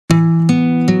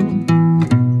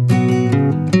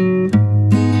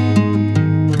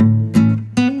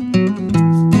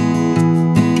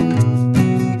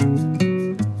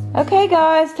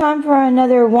guys, time for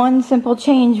another one simple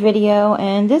change video,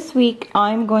 and this week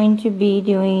I'm going to be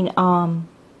doing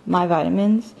my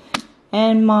vitamins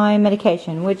and my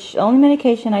medication, which the only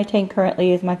medication I take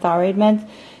currently is my thyroid meds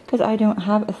because I don't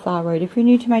have a thyroid. If you're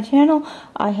new to my channel,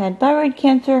 I had thyroid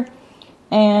cancer,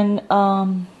 and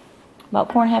about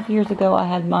 4.5 years ago I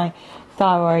had my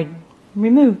thyroid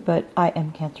removed, but I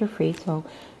am cancer free, so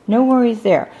no worries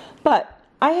there. But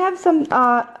I have some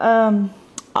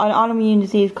an autoimmune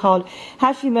disease called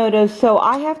Hashimoto's, so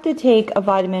I have to take a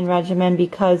vitamin regimen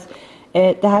because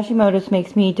the Hashimoto's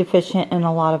makes me deficient in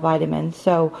a lot of vitamins.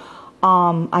 So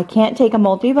I can't take a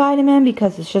multivitamin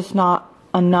because it's just not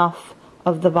enough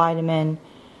of the vitamin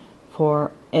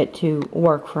for it to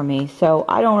work for me. So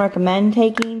I don't recommend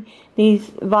taking these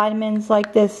vitamins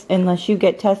like this unless you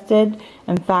get tested.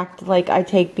 In fact, like I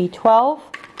take B12.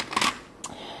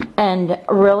 And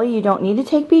really, you don't need to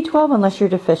take B12 unless you're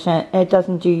deficient. It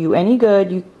doesn't do you any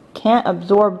good. You can't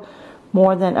absorb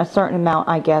more than a certain amount,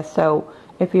 I guess. So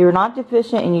if you're not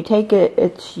deficient and you take it,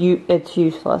 it's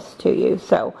useless to you.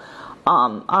 So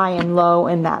I am low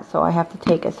in that, so I have to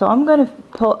take it. So I'm going to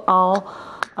put all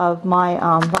of my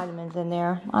vitamins in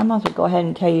there. I might as well go ahead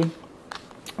and tell you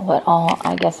what all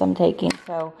I guess I'm taking.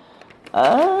 So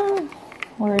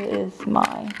where is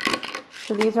my...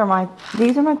 So these are my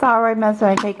thyroid meds, and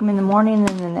I take them in the morning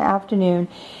and in the afternoon.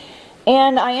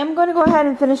 And I am going to go ahead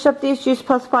and finish up these Juice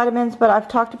Plus vitamins, but I've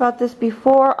talked about this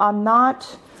before. I'm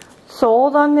not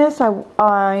sold on this.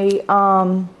 I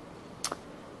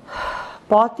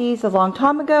bought these a long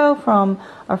time ago from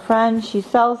a friend. She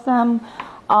sells them,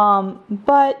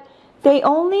 but they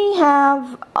only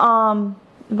have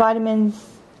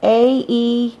vitamins A,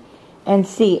 E, and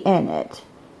C in it.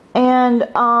 And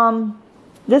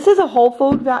this is a whole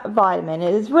food vitamin.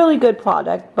 It is a really good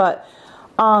product, but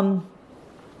and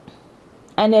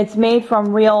it's made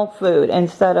from real food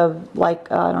instead of,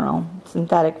 like, I don't know,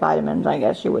 synthetic vitamins, I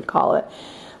guess you would call it.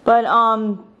 But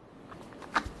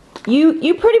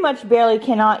you pretty much barely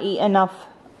cannot eat enough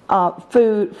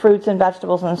fruits and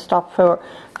vegetables and stuff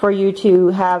for you to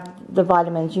have the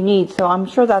vitamins you need. So I'm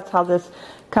sure that's how this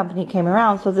company came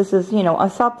around. So this is, you know, a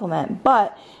supplement,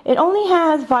 but it only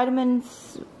has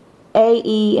vitamins A,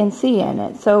 E, and C in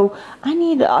it. So I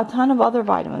need a ton of other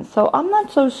vitamins. So I'm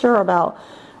not so sure about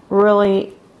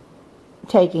really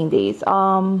taking these.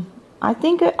 I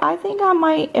think I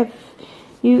might, if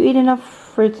you eat enough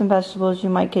fruits and vegetables, you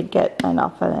might could get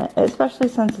enough in it. Especially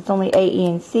since it's only A, E,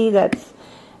 and C that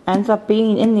ends up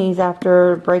being in these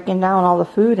after breaking down all the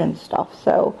food and stuff.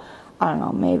 So I don't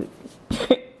know, maybe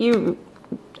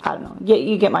I don't know.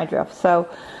 You get my drift. So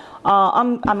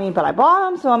but I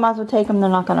bought them, so I might as well take them. They're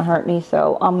not going to hurt me,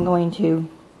 so I'm going to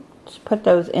just put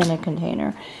those in a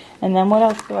container. And then what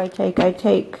else do I take?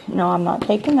 No, I'm not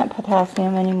taking that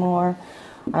potassium anymore.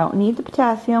 I don't need the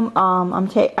potassium.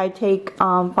 I take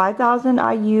 5,000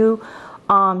 IU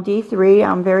D3.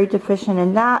 I'm very deficient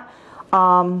in that.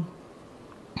 In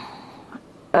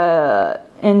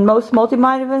most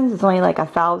multivitamins, it's only like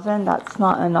 1,000. That's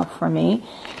not enough for me.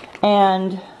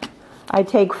 And I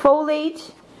take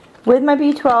folate with my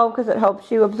B12 because it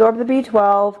helps you absorb the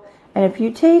B12. And if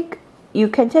you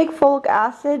can take folic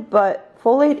acid, but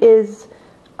folate is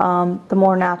the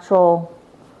more natural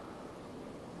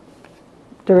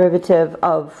derivative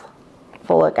of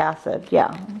folic acid.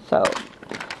 Yeah, so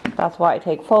that's why I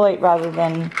take folate rather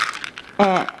than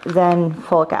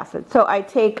folic acid. So I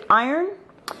take iron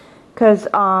because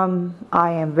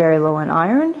I am very low in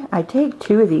iron. I take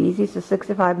 2 of these. These are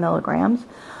 65 milligrams.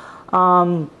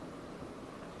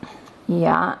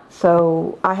 Yeah,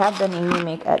 so I have been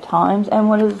anemic at times.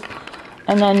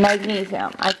 And then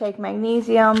magnesium. I take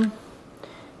magnesium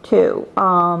too.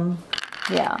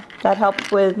 Yeah, that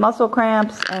helps with muscle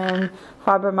cramps and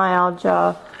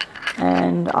fibromyalgia.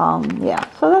 And yeah,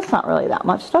 so that's not really that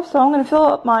much stuff. So I'm going to fill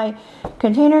up my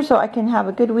container so I can have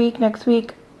a good week next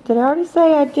week. Did I already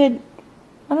say I did?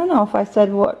 I don't know if I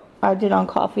said what I did on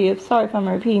coffee. Sorry if I'm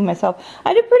repeating myself.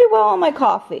 I did pretty well on my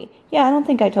coffee. Yeah, I don't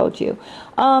think I told you.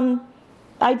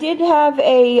 I did have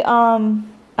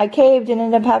I caved and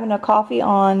ended up having a coffee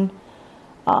on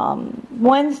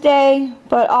Wednesday,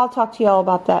 but I'll talk to you all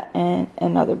about that in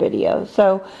another video.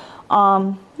 So,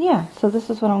 yeah, so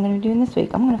this is what I'm going to do this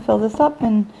week. I'm going to fill this up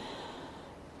and,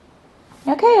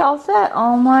 okay, all set.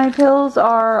 All my pills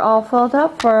are all filled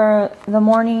up for the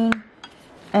morning.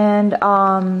 And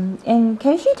in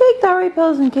case you take thyroid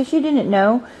pills, in case you didn't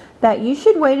know, that you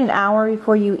should wait an hour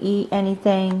before you eat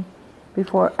anything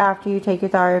after you take your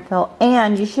thyroid pill.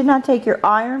 And you should not take your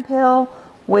iron pill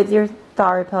with your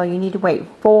thyroid pill. You need to wait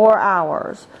 4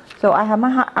 hours. So I have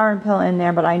my iron pill in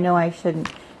there, but I know I shouldn't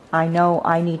I know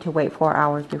I need to wait 4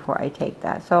 hours before I take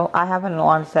that. So I have an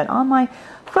alarm set on my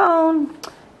phone,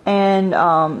 and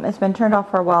it's been turned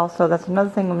off for a while, so that's another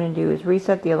thing I'm going to do is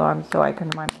reset the alarm so I can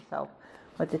remind myself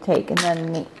what to take. And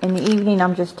then in the evening,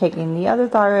 I'm just taking the other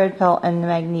thyroid pill and the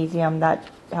magnesium that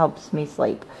helps me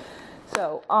sleep.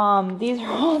 So these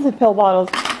are all the pill bottles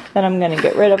that I'm going to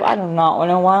get rid of. I do not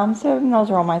know why I'm saving. Those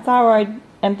are all my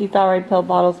empty thyroid pill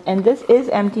bottles, and this is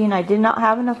empty, and I did not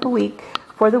have enough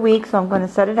for the week, so I'm going to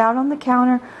set it out on the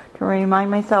counter to remind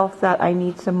myself that I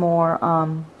need some more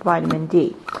vitamin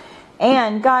D.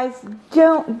 And guys,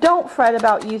 don't fret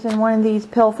about using one of these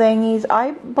pill thingies.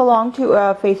 I belong to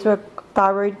a Facebook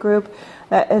thyroid group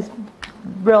that is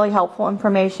really helpful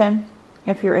information.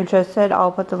 If you're interested,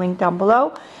 I'll put the link down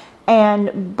below.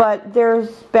 But there's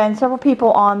been several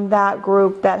people on that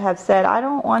group that have said, I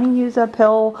don't want to use a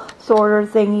pill sorter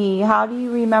thingy. How do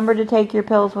you remember to take your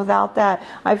pills without that?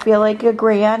 I feel like a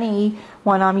granny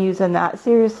when I'm using that.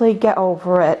 Seriously, get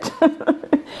over it.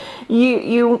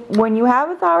 When you have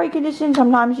a thyroid condition,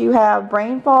 sometimes you have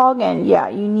brain fog, and yeah,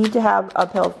 you need to have a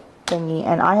pill thingy.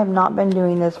 And I have not been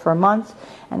doing this for months,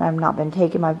 and I've not been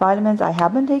taking my vitamins. I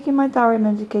have been taking my thyroid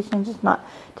medication, just not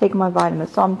taking my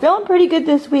vitamins. So I'm feeling pretty good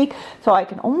this week, so I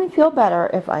can only feel better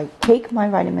if I take my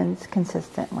vitamins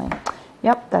consistently.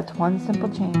 Yep, that's one simple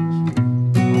change.